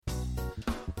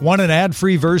Want an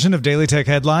ad-free version of Daily Tech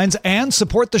Headlines and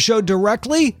support the show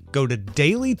directly? Go to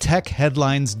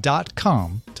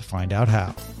dailytechheadlines.com to find out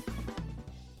how.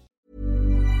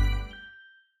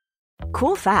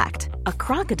 Cool fact, a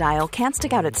crocodile can't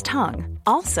stick out its tongue.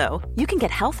 Also, you can get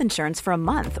health insurance for a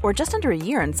month or just under a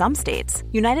year in some states.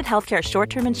 United Healthcare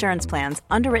short-term insurance plans,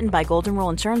 underwritten by Golden Rule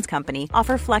Insurance Company,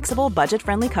 offer flexible,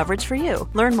 budget-friendly coverage for you.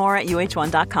 Learn more at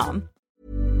uh1.com.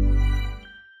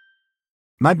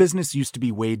 My business used to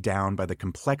be weighed down by the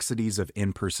complexities of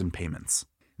in-person payments.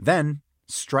 Then,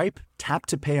 Stripe Tap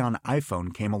to Pay on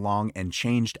iPhone came along and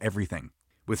changed everything.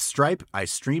 With Stripe, I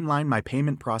streamlined my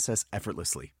payment process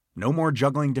effortlessly. No more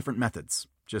juggling different methods.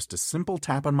 Just a simple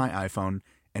tap on my iPhone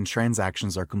and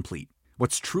transactions are complete.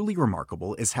 What's truly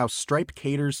remarkable is how Stripe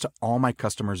caters to all my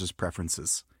customers'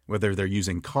 preferences. Whether they're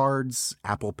using cards,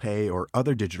 Apple Pay, or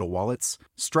other digital wallets,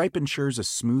 Stripe ensures a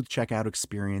smooth checkout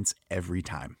experience every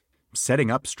time.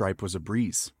 Setting up Stripe was a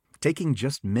breeze, taking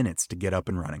just minutes to get up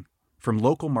and running. From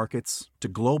local markets to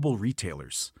global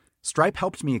retailers, Stripe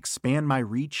helped me expand my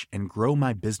reach and grow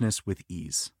my business with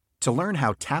ease. To learn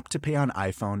how Tap to Pay on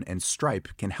iPhone and Stripe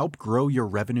can help grow your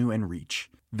revenue and reach,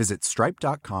 visit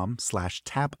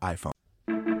stripe.com/tapiphone.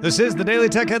 This is the Daily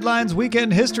Tech Headlines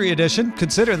Weekend History Edition.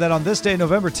 Consider that on this day,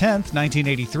 November 10th,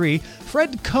 1983,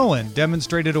 Fred Cohen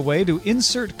demonstrated a way to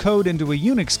insert code into a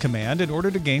Unix command in order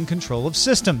to gain control of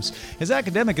systems. His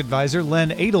academic advisor,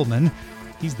 Len Edelman,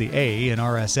 he's the A in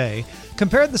RSA,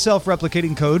 compared the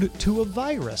self-replicating code to a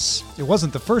virus. It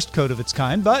wasn't the first code of its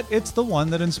kind, but it's the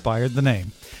one that inspired the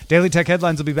name. Daily Tech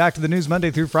Headlines will be back to the news Monday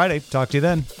through Friday. Talk to you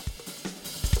then.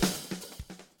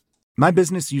 My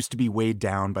business used to be weighed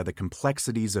down by the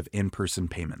complexities of in-person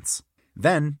payments.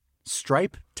 Then,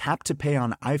 Stripe Tap to Pay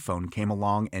on iPhone came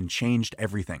along and changed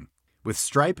everything. With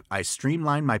Stripe, I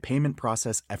streamlined my payment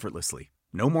process effortlessly.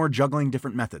 No more juggling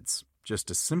different methods.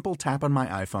 Just a simple tap on my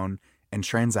iPhone and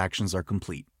transactions are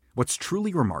complete. What's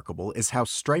truly remarkable is how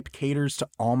Stripe caters to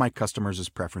all my customers'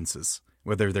 preferences.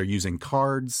 Whether they're using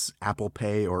cards, Apple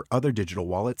Pay, or other digital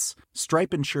wallets,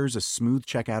 Stripe ensures a smooth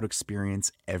checkout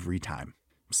experience every time.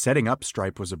 Setting up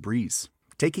Stripe was a breeze,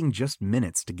 taking just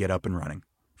minutes to get up and running.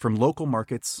 From local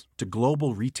markets to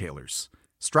global retailers,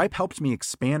 Stripe helped me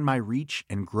expand my reach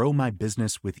and grow my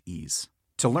business with ease.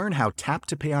 To learn how Tap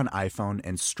to Pay on iPhone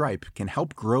and Stripe can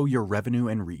help grow your revenue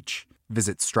and reach,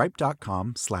 visit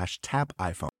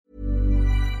stripe.com/tapiphone.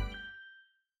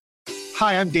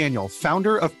 Hi, I'm Daniel,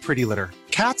 founder of Pretty Litter.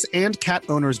 Cats and cat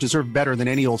owners deserve better than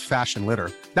any old-fashioned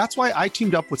litter. That's why I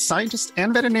teamed up with scientists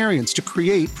and veterinarians to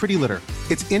create Pretty Litter.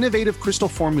 Its innovative crystal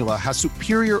formula has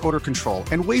superior odor control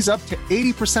and weighs up to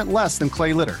 80% less than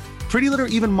clay litter. Pretty Litter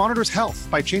even monitors health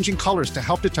by changing colors to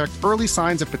help detect early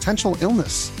signs of potential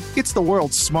illness. It's the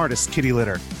world's smartest kitty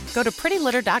litter. Go to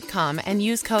prettylitter.com and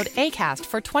use code ACAST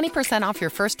for 20% off your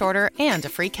first order and a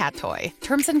free cat toy.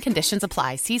 Terms and conditions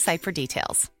apply. See site for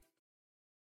details.